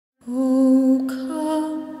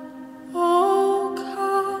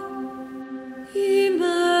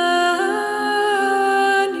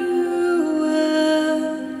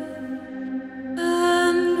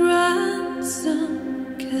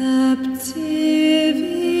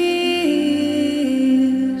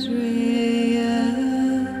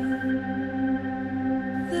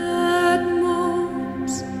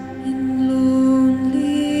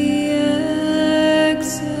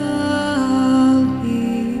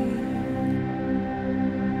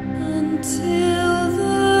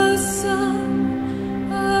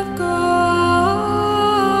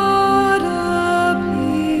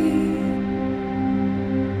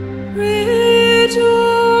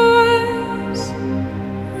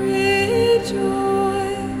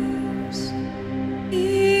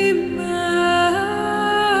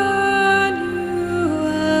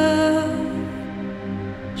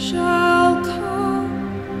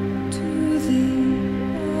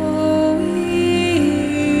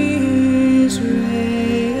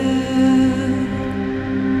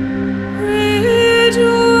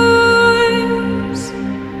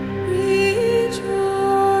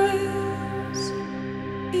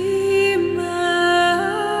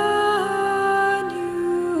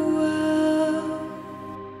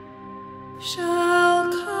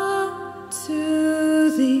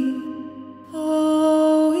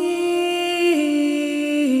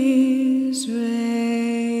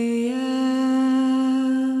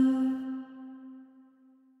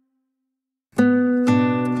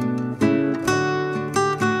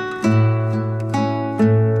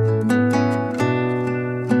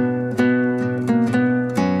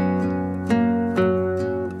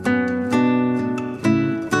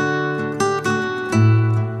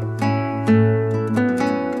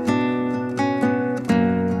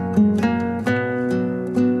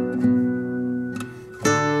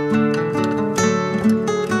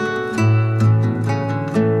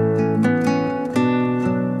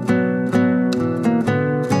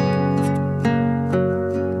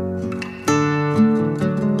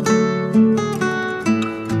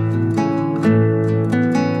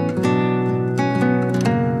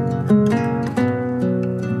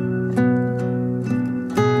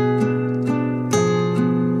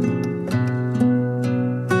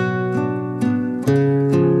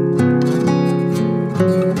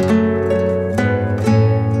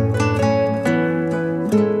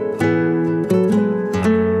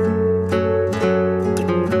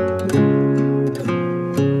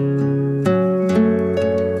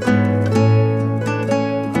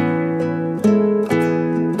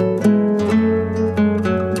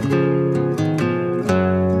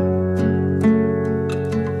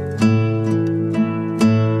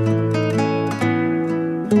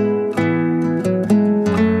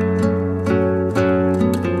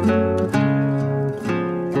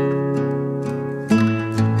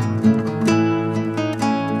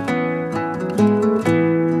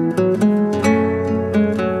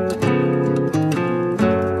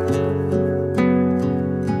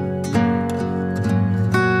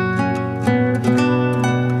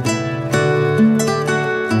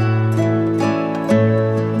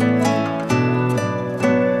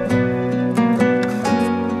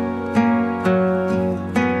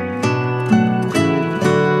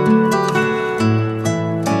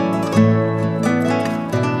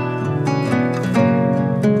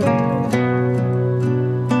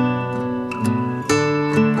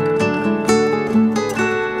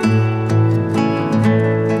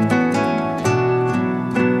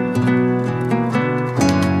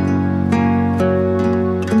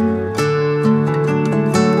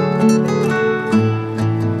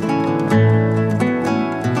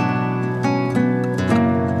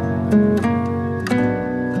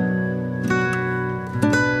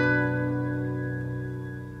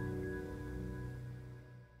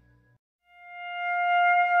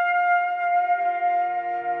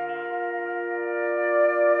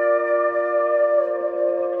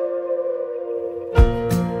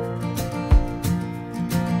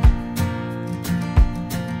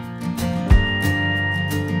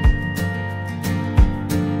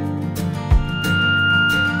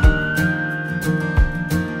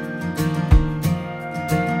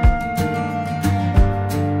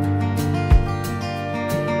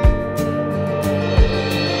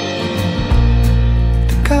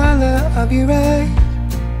of your eyes,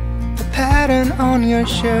 the pattern on your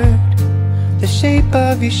shirt, the shape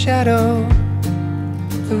of your shadow,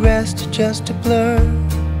 the rest just a blur.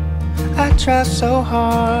 I try so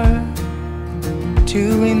hard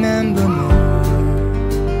to remember more.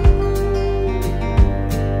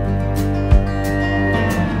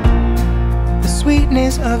 The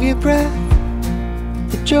sweetness of your breath,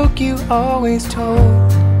 the joke you always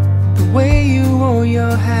told, the way you wore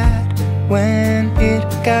your hat when it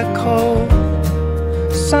got cold.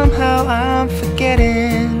 Somehow I'm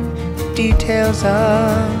forgetting the details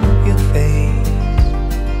of your face.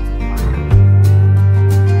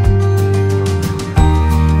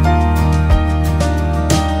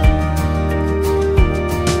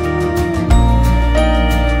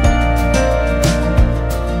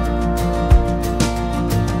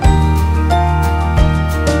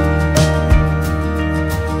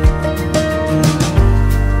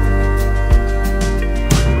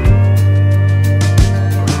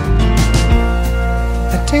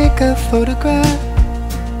 A photograph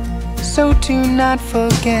so to not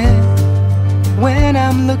forget. When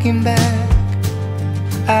I'm looking back,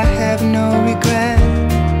 I have no regret.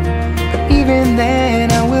 But even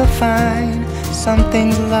then I will find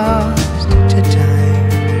something's lost to time.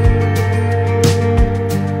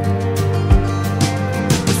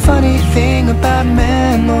 The funny thing about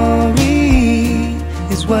memory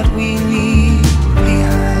is what we leave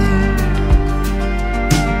behind.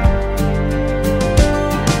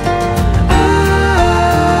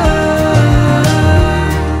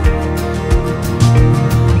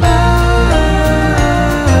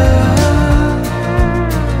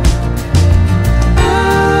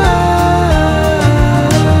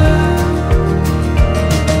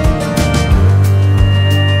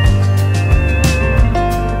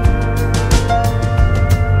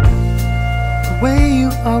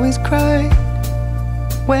 Always cried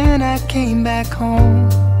when I came back home.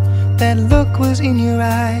 That look was in your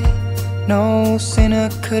eye, no sinner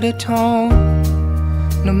could atone.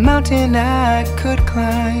 No mountain I could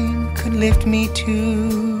climb could lift me to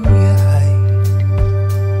your height.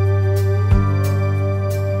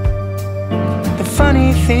 The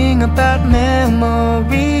funny thing about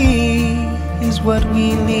memory is what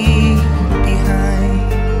we leave behind.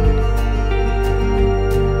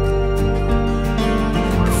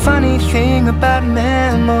 Funny thing about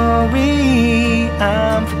memory,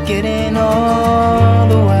 I'm forgetting all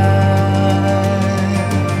the while.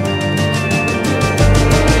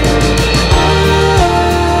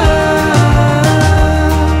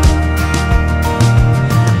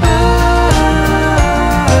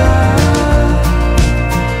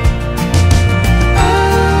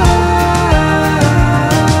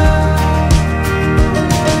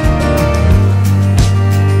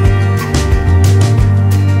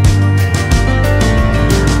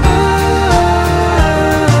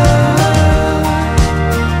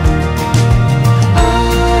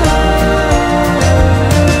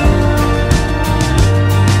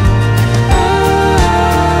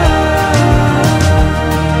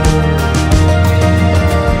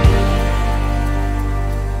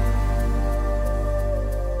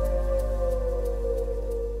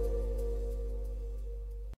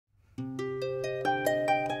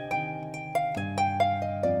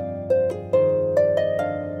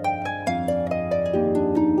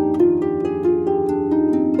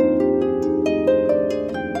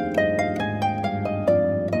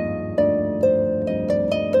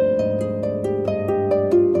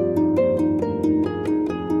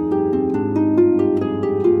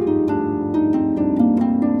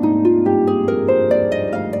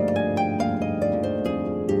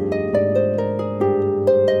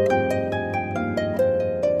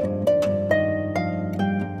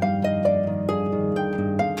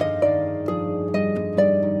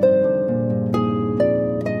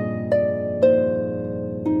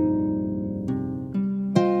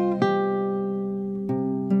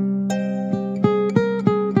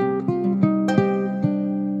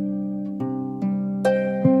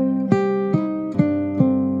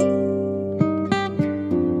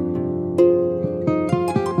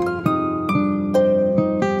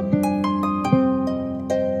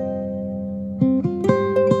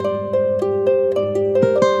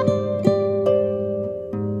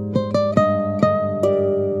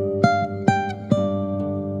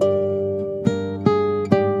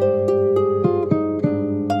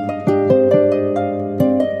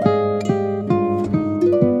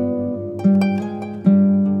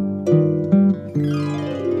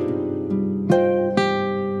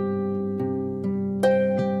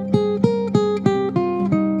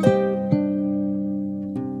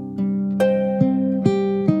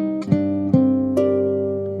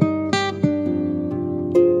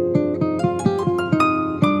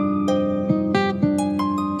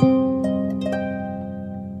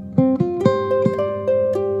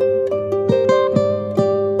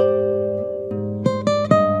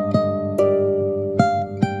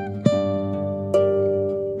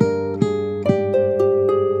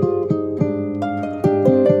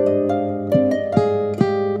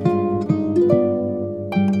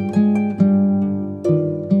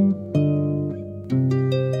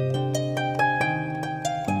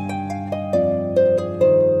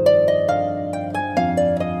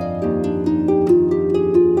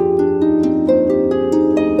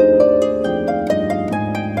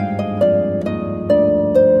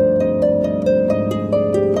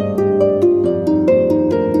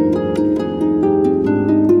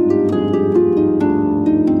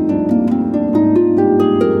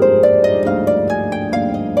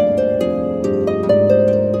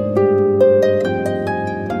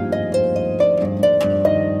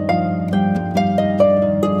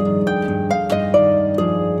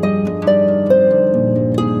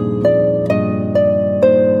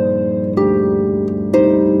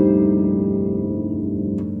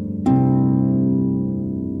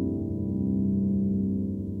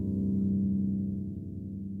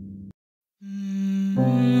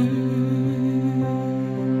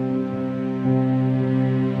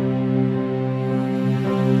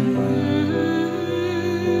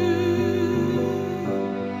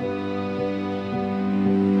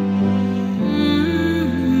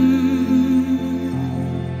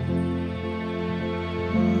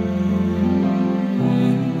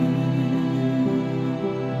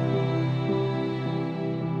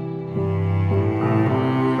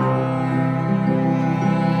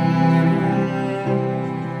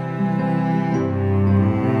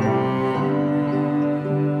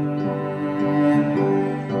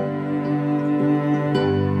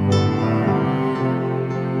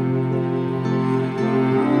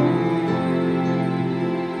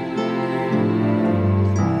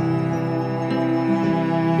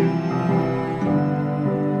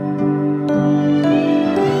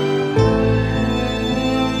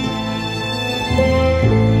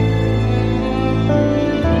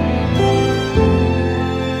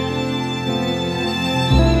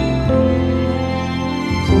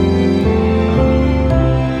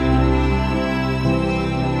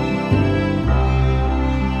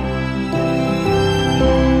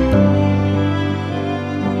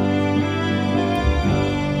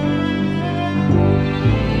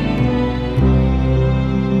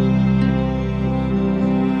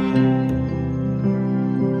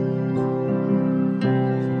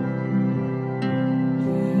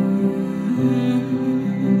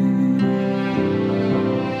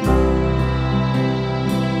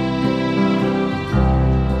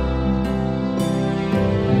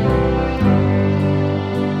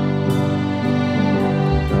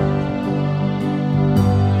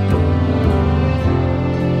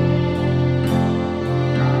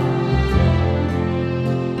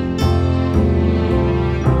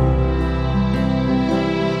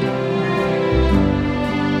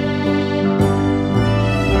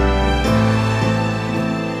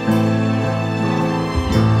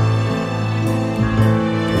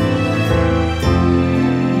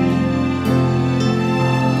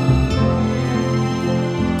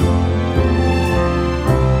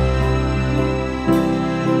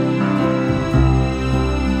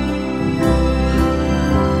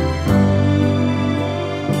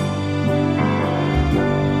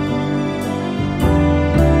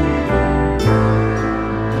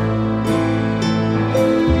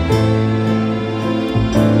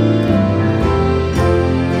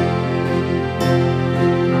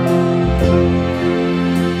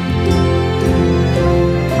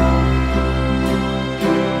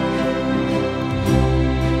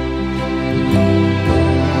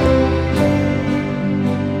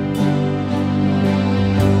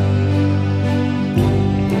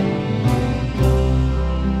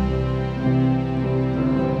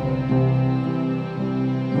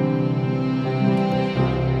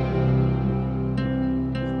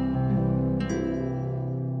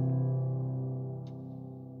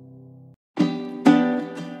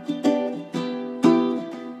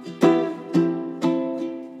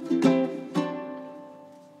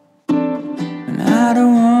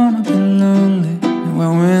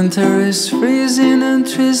 winter is freezing and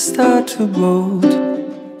trees start to bolt,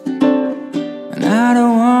 and I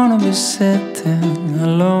don't wanna be sitting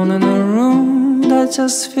alone in a room that's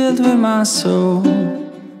just filled with my soul.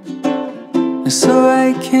 And so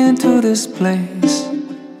I came to this place,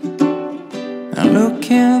 I'm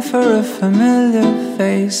looking for a familiar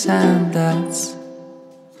face, and that's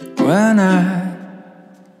when I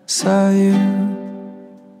saw you.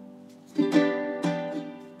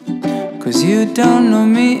 'Cause you don't know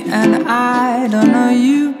me and I don't know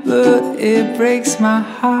you, but it breaks my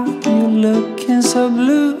heart. You're looking so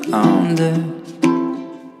blue on the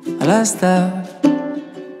last of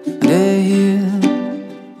the hill.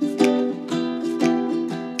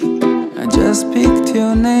 I just picked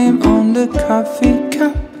your name on the coffee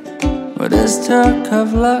cup, with a stroke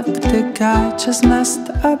of luck the guy just messed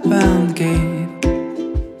up and gave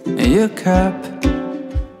your cup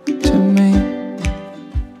to me.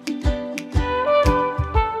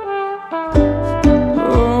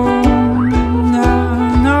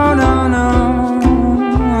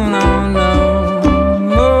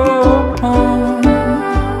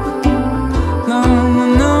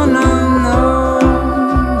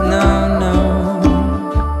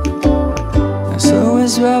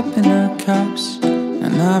 Swapping our cups,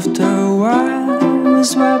 and after a while we're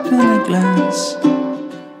swapping a glance.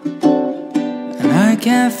 And I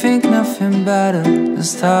can't think nothing better than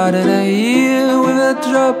starting a year with a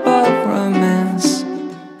drop of romance.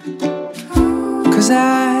 'Cause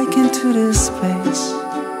I came to this place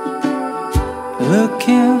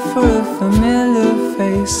looking for a familiar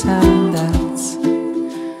face, and that's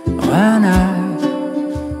when I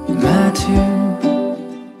met you.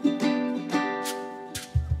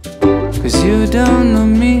 'Cause you don't know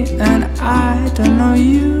me and I don't know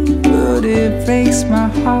you, but it breaks my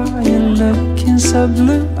heart. You're looking so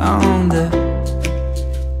blue on the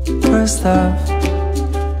first of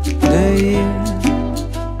the year.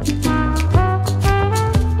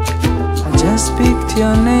 I just picked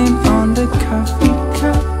your name on the coffee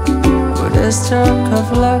cup, with a stroke of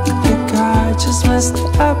luck the guy just messed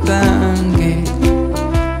up and gave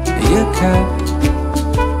your cup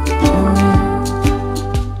to me.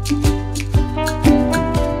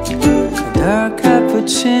 Dark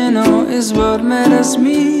cappuccino is what made us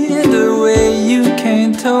meet. The way you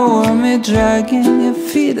came toward me, dragging your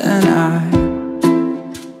feet, and I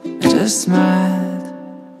just smiled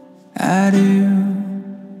at you.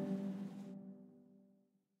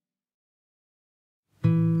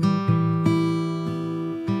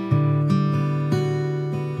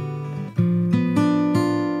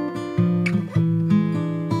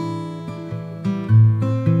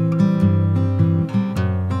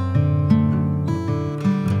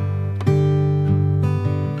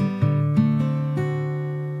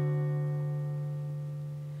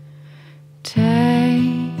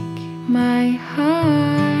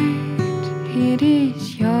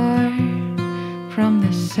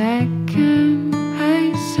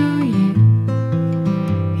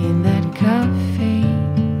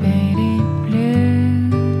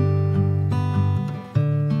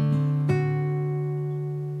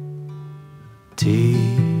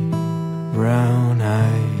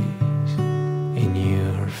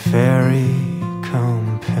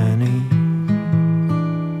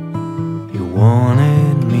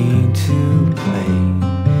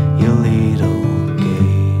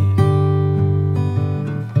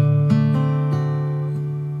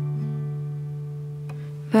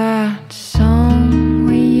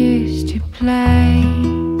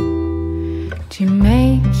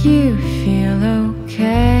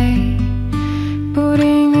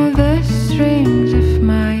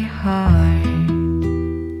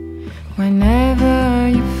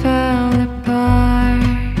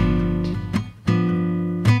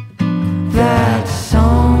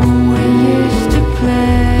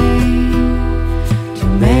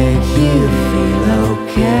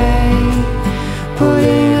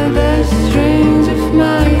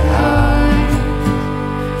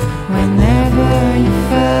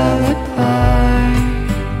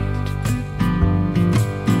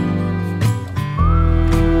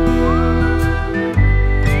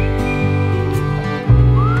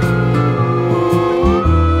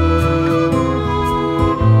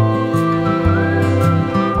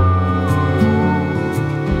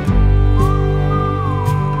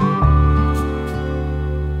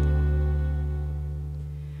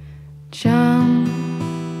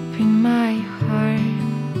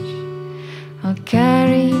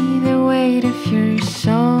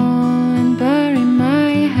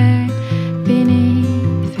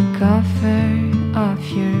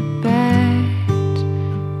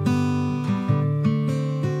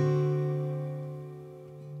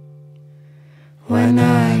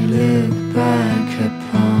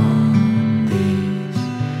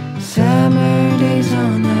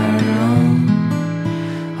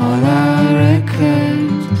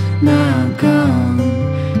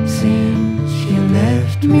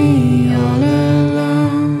 left me all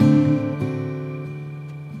alone.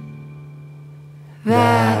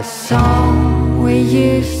 That song we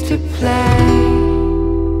used to play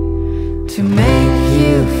to make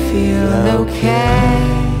you feel okay,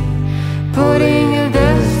 putting at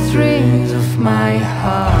the strings of my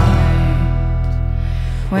heart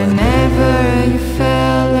whenever you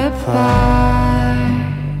fell apart.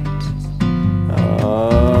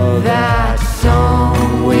 Oh, that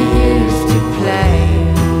song we used to play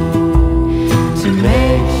to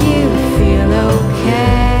make you feel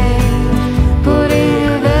okay, putting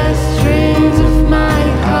at the strings of my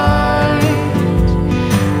heart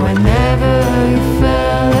whenever you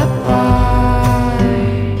fell apart.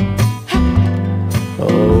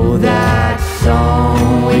 Oh, that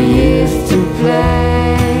song we used to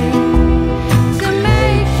play to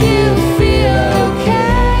make you feel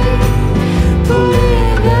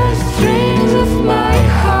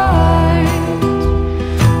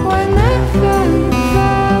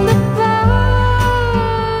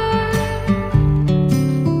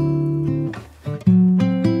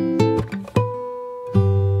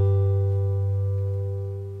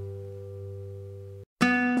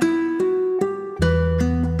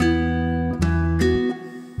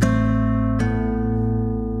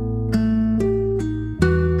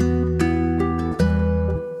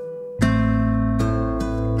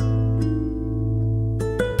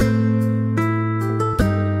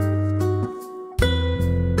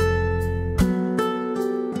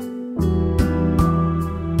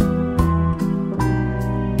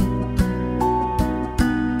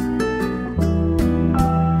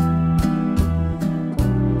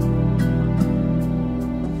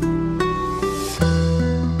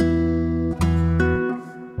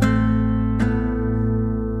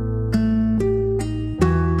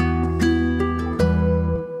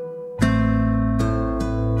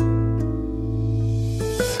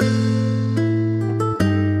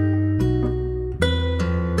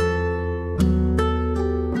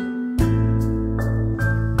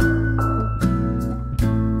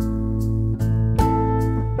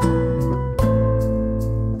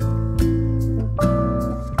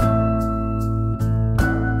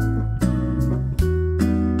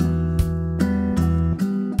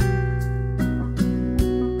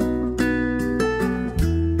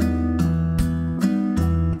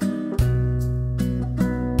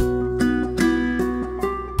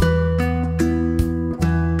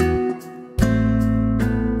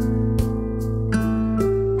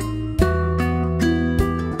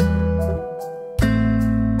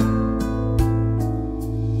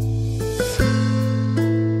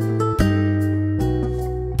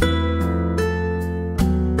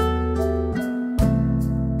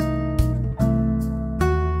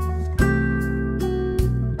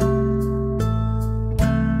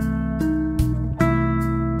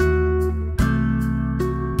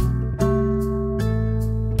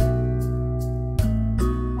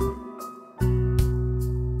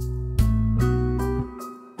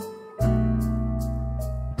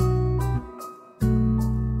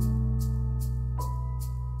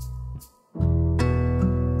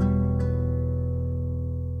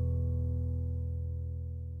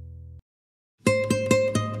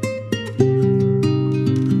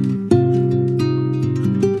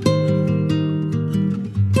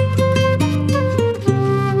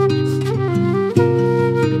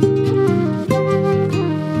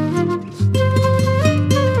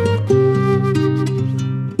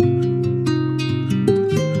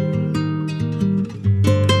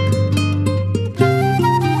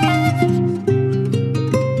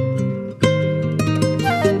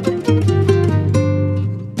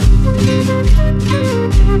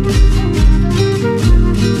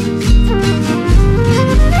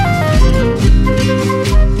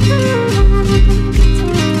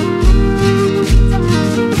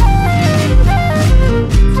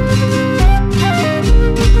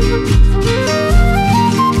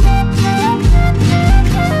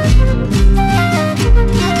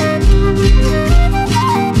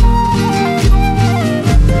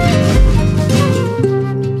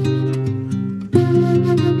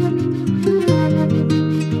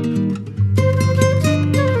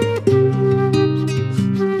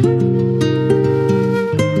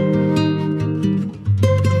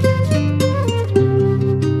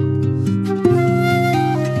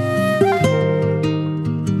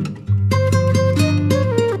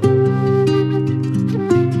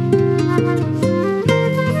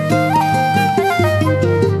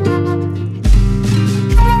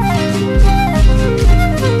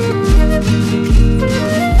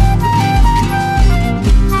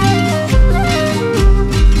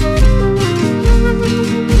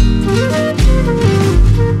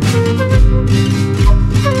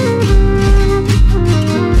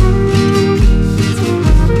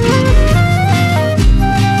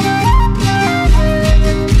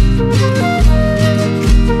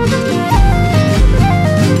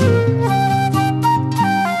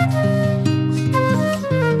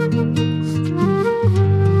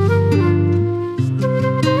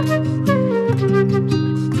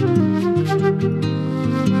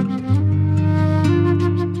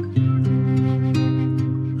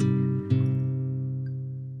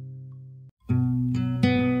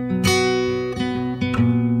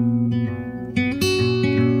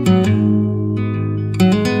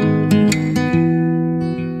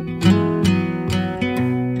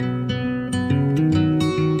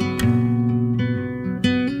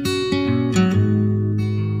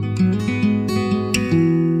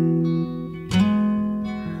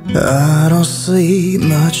I don't sleep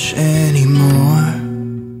much anymore.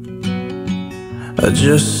 I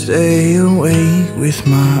just stay awake with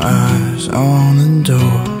my eyes on the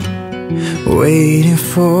door, waiting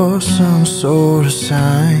for some sort of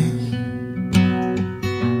sign.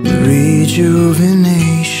 The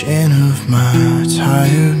rejuvenation of my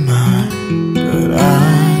tired mind. But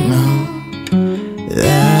I know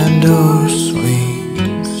that door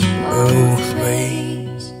swings both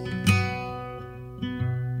ways.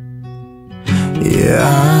 Yeah, I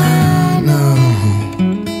know,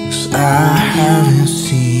 'cause I haven't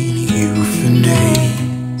seen you for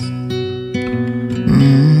days.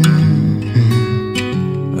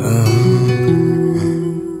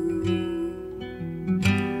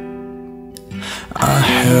 I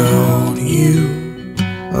held you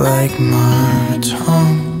like my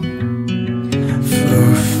tongue for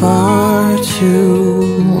far too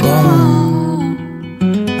long.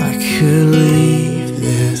 I could leave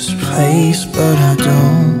this place, but I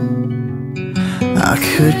don't. I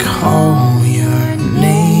could call your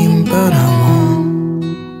name, but I won't.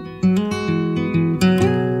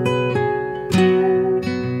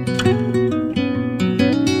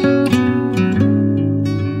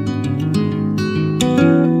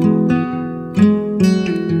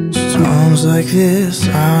 Times like this, I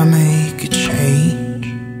make a change,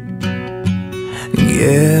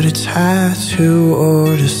 get a tattoo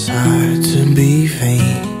or decide to be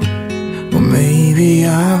vain. Or maybe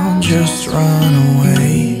I'll just run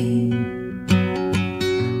away,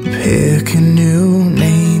 pick a new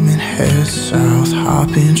name and head south,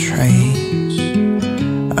 hopping trains.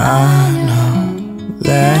 I know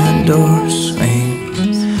that door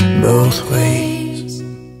swings both ways.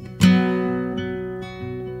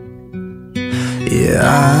 Yeah, I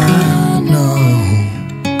know,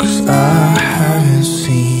 'cause I haven't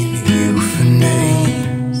seen you for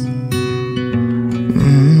days.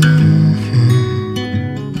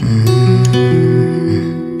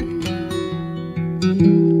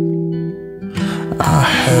 I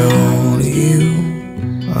held you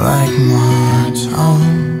like my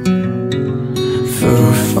tongue for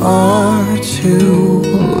far too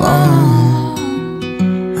long.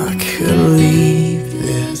 I could leave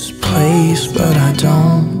this place, but I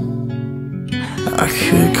don't. I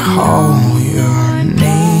could call your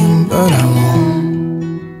name, but I won't.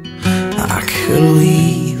 I could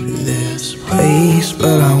leave this place,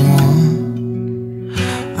 but I won't.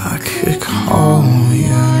 I could call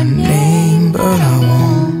your name, but I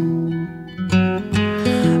won't.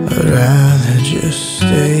 I'd rather just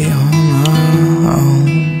stay on my own.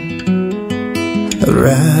 I'd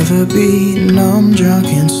rather be numb, drunk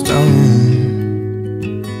and stoned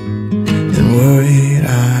than worried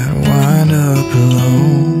I'd wind up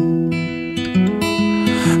alone.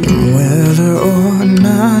 And whether or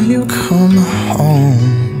not you come home,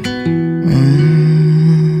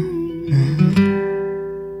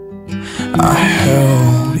 I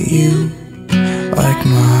held you like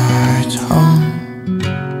my tongue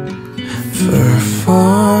for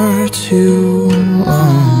far too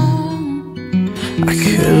long. I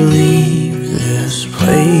could leave this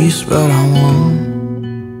place, but I won't.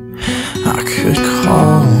 I could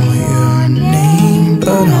call your name,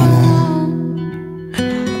 but I won't.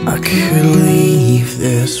 I could leave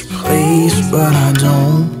this place, but I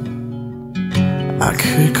don't. I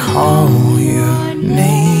could call your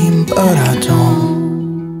name, but I don't.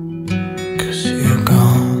 'Cause you're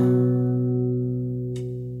gone.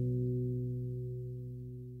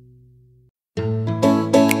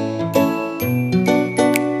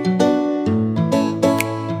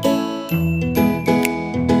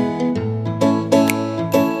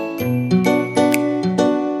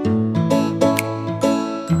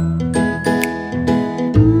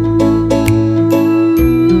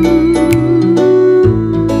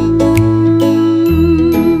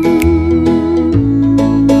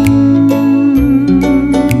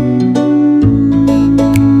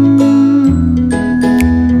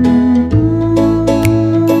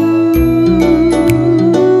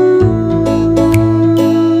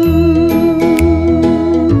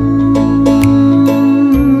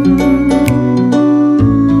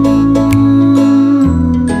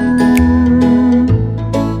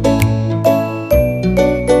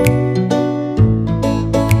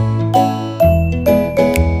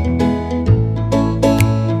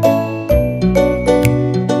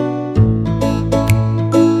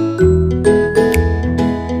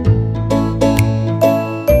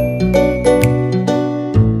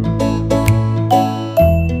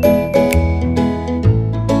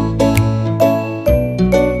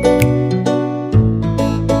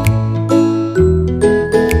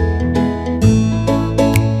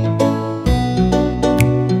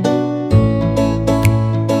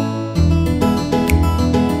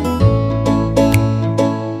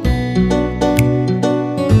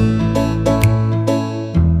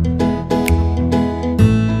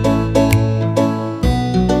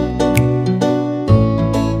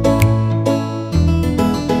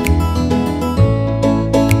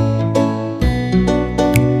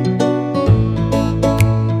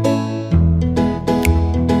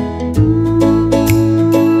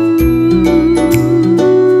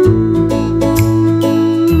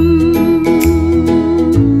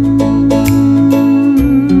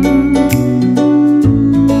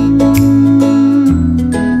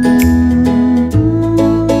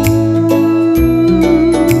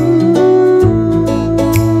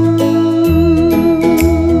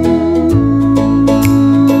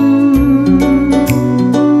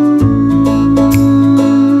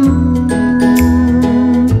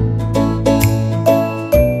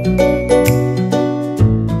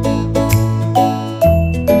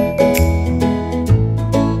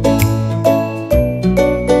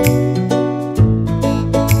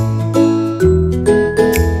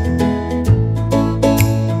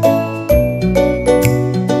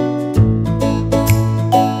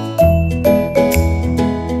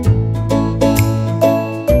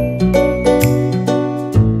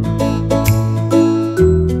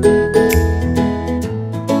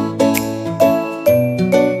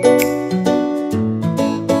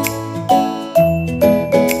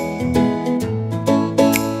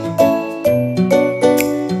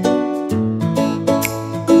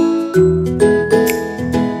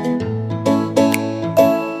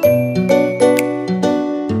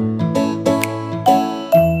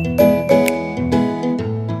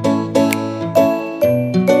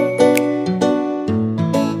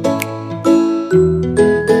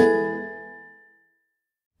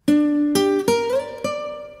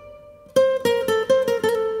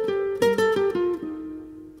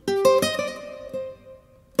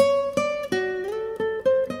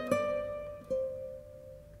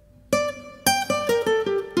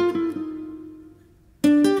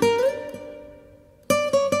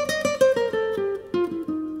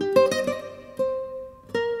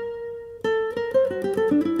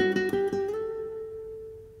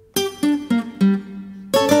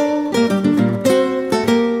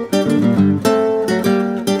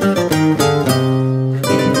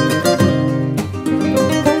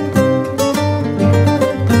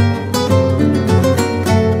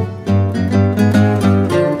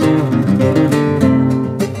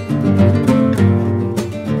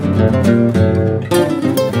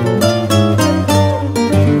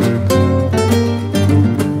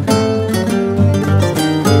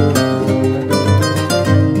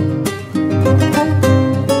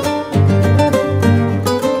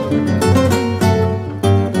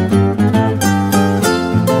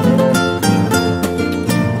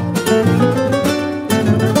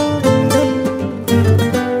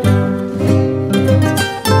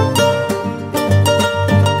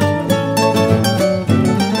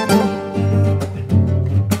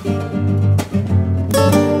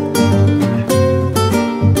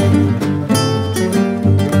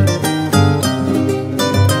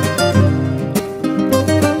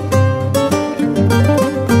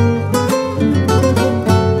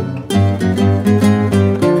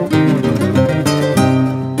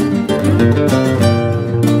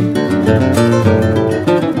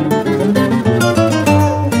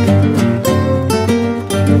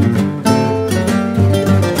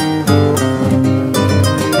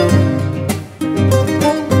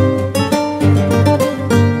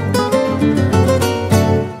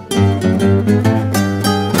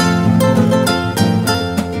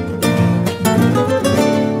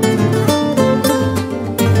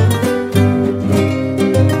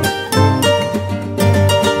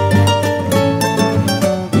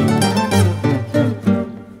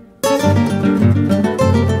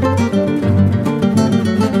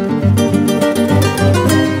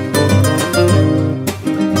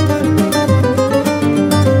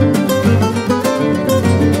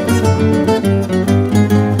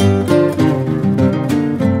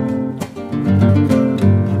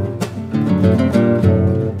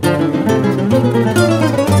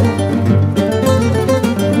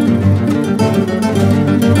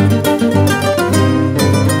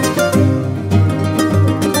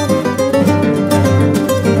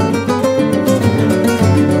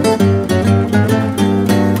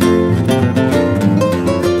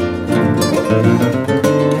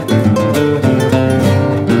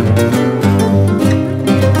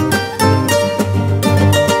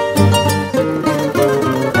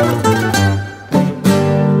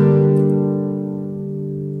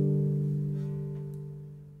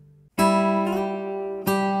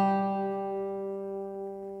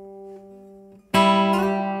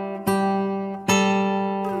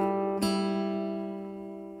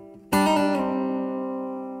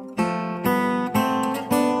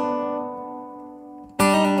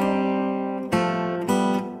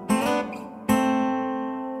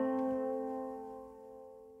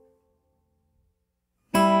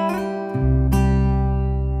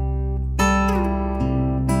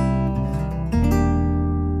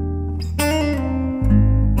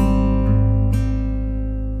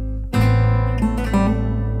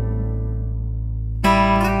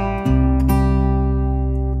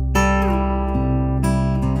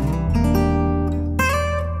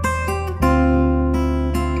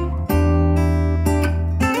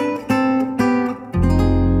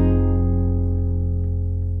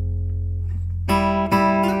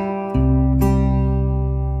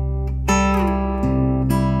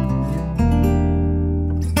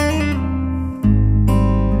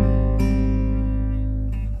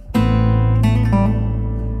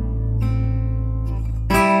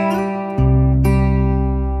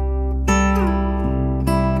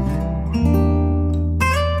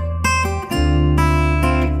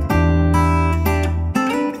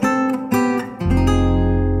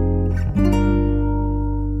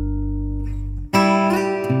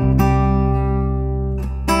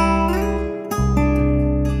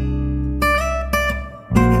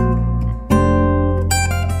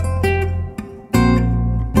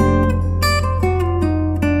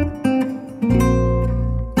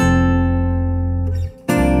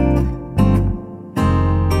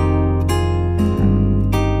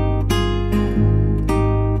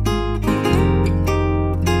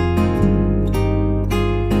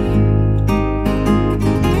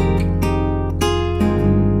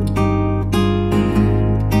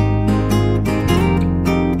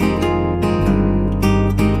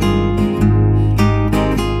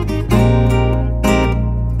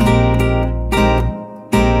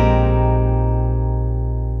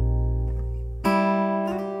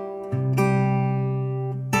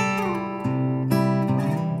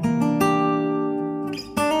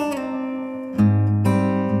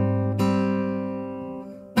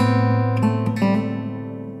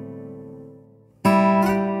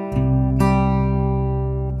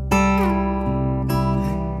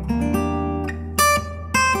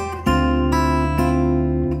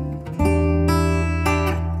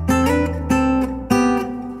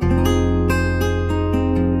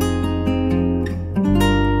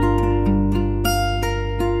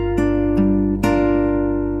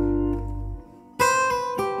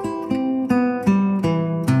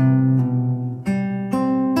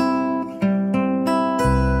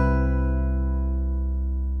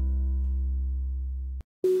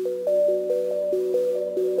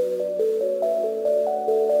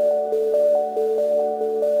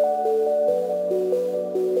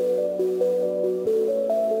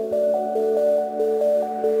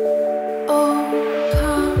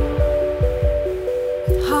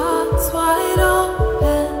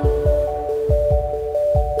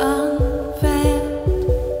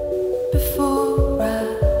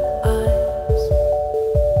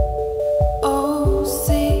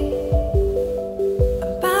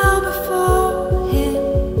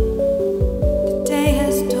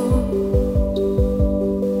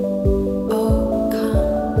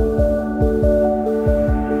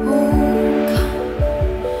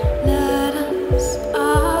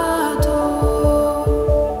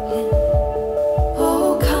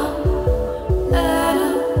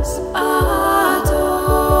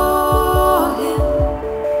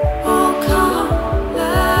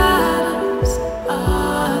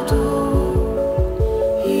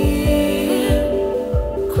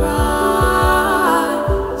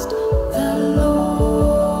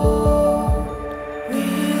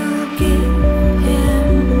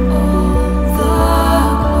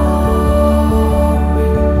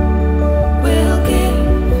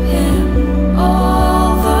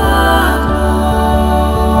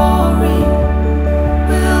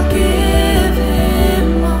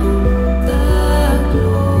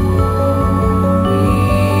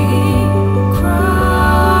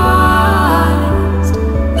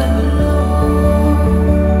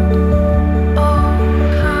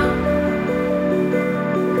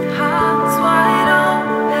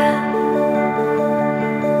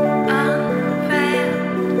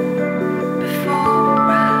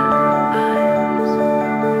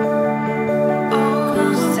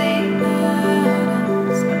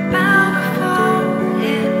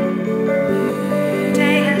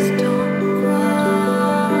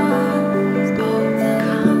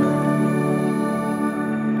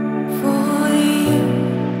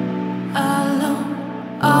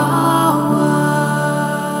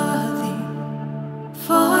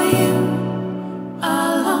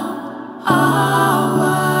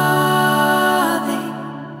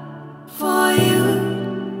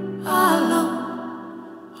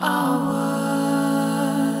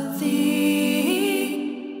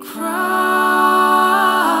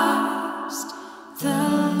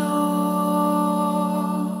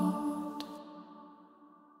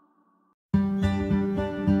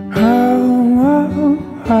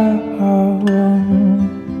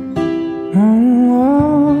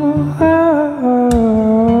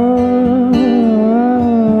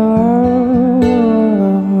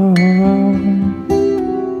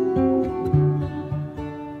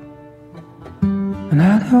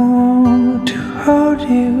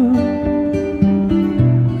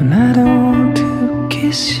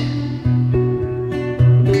 miss you.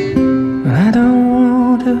 I don't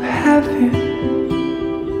want to have you.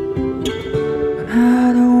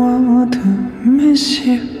 I don't want to miss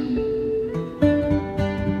you.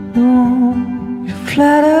 You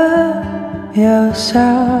flatter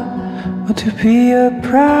yourself or to be a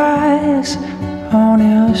prize on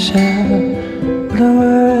yourself. But I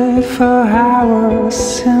wait for hours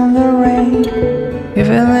in the rain,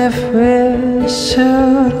 even if we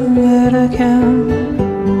should meet again.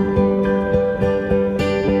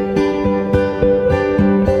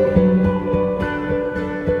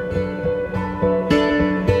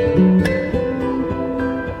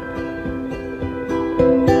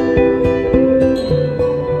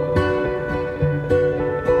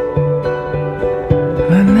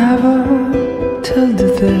 I never told you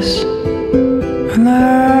this, and I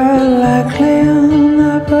likely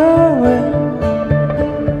never will.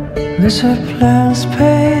 There's a blank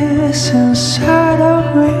space inside of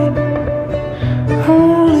me,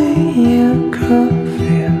 only you could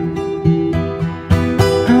feel.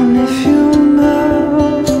 And if you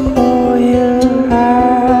know who you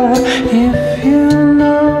are, if you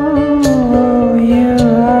know who you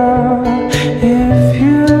are, if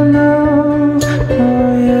you know who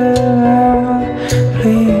you are,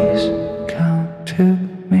 please come to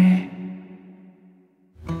me.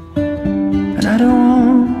 And I don't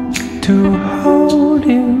want to hold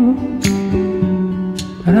you,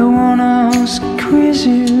 I don't wanna squeeze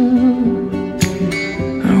you.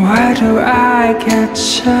 And why do I get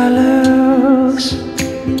jealous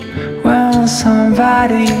when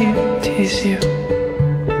somebody teases you?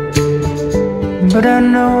 But I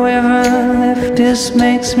know even if this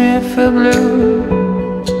makes me feel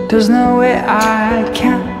blue, there's no way I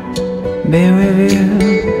can be with you.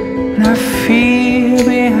 And I feel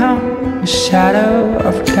behind the shadow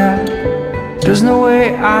of doubt, there's no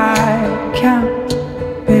way I can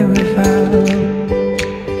be without.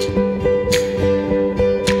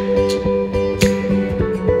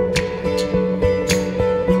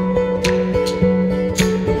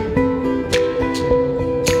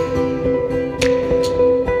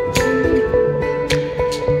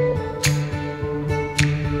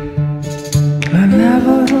 I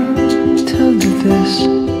never told you this,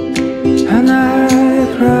 and I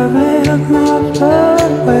probably never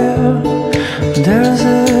will. There's a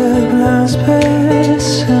blank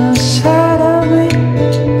space inside of me,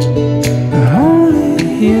 only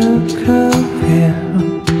you could feel.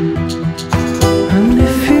 And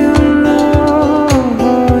if you know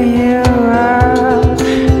who you are,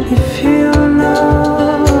 if you know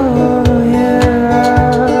who you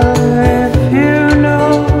are, if you know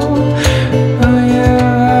who you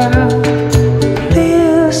are,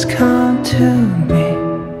 please come to me.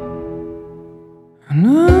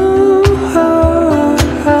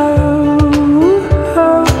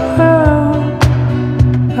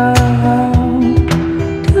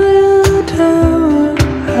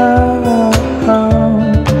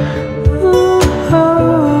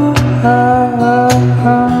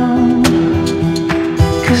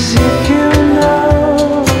 Cause if you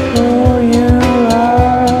know who you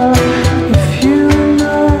are, if you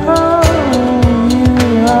know who you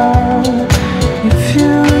are, if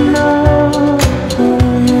you know who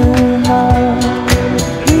you are,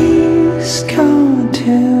 please come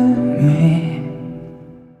to me.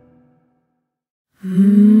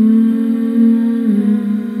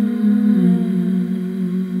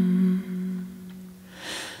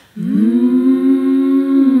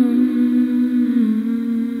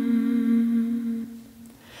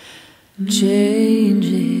 Change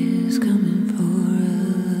is coming for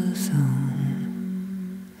us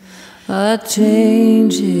all. A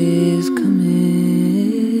change is coming.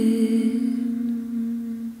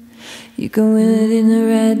 You can win it in the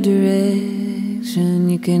right direction.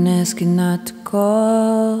 You can ask it not to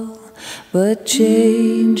call, but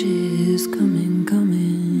change is coming, coming.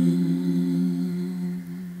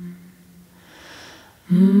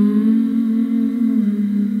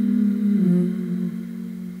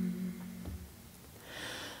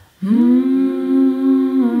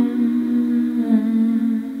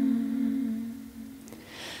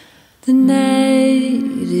 The night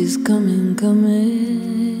is coming,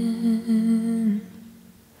 coming.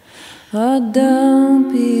 Oh,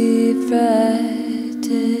 don't be frightened.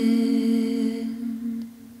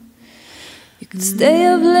 You can stay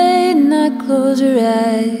up late and not close your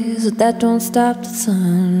eyes, but that don't stop the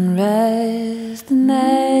sunrise. The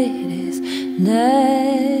night is, the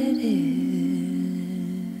night is.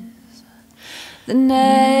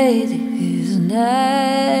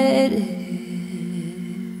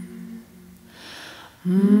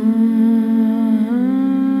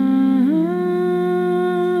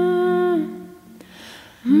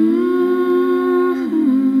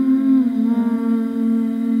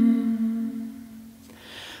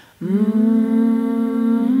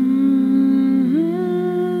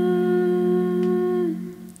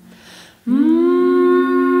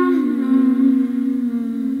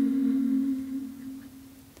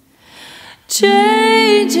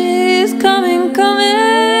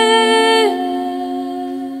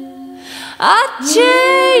 A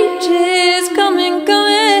change is coming,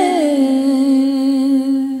 coming.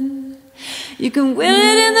 You can will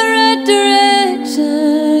it in the right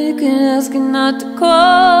direction, you can ask it not to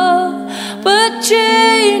call, but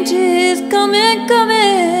change is coming, coming.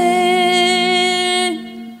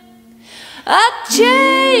 A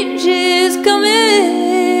change is coming.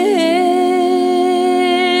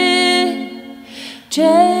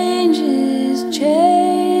 Changes,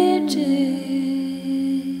 changes,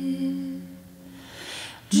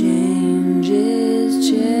 changes,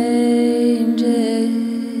 changes,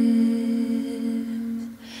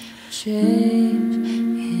 change,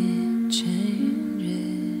 it changes,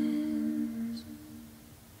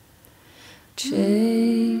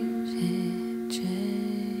 change, it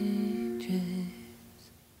changes.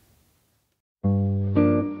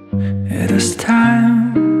 It is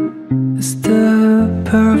time, it's the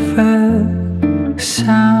perfect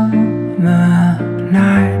summer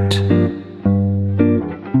night.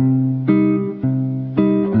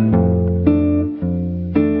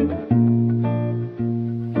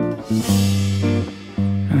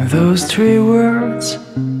 Those three words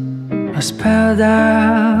are spelled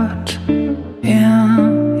out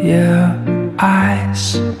in your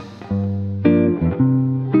eyes.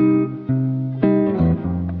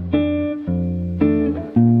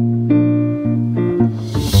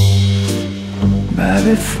 But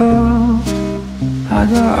before I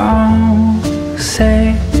go on,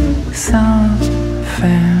 say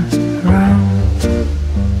something wrong.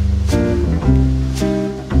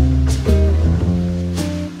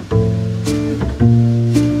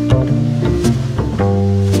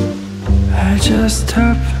 I just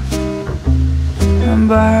hope and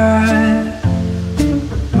bite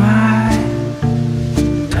my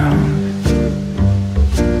tongue.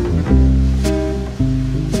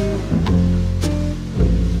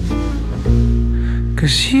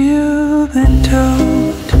 'Cause you've been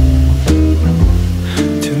told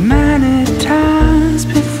too many times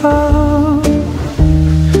before.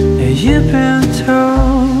 Yeah, you've been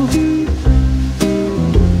told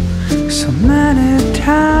so many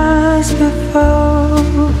times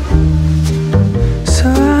before. So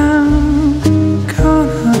I'm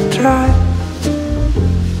gonna try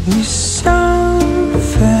with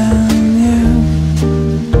something new,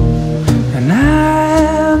 and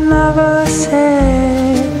I'll never say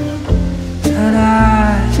that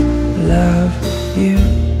I love you.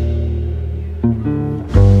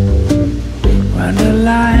 When the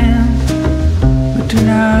line between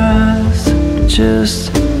us just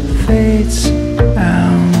fades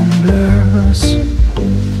and blurs,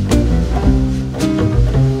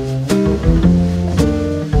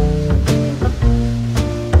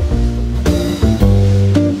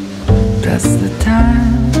 that's the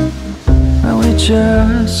time when we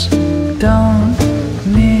just don't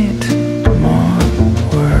need more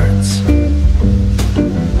words.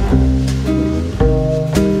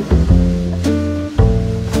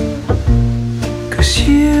 Cause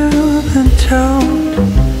you've been told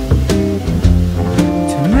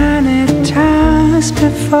too many times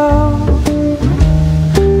before.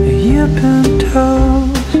 Yeah, you've been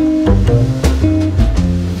told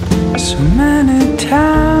so many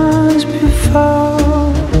times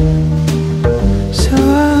before. So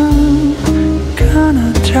I'm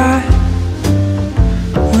gonna try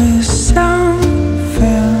with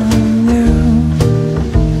something new,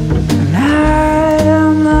 and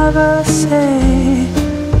I'll never say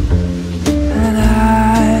that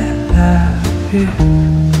I love you.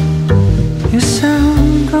 You sound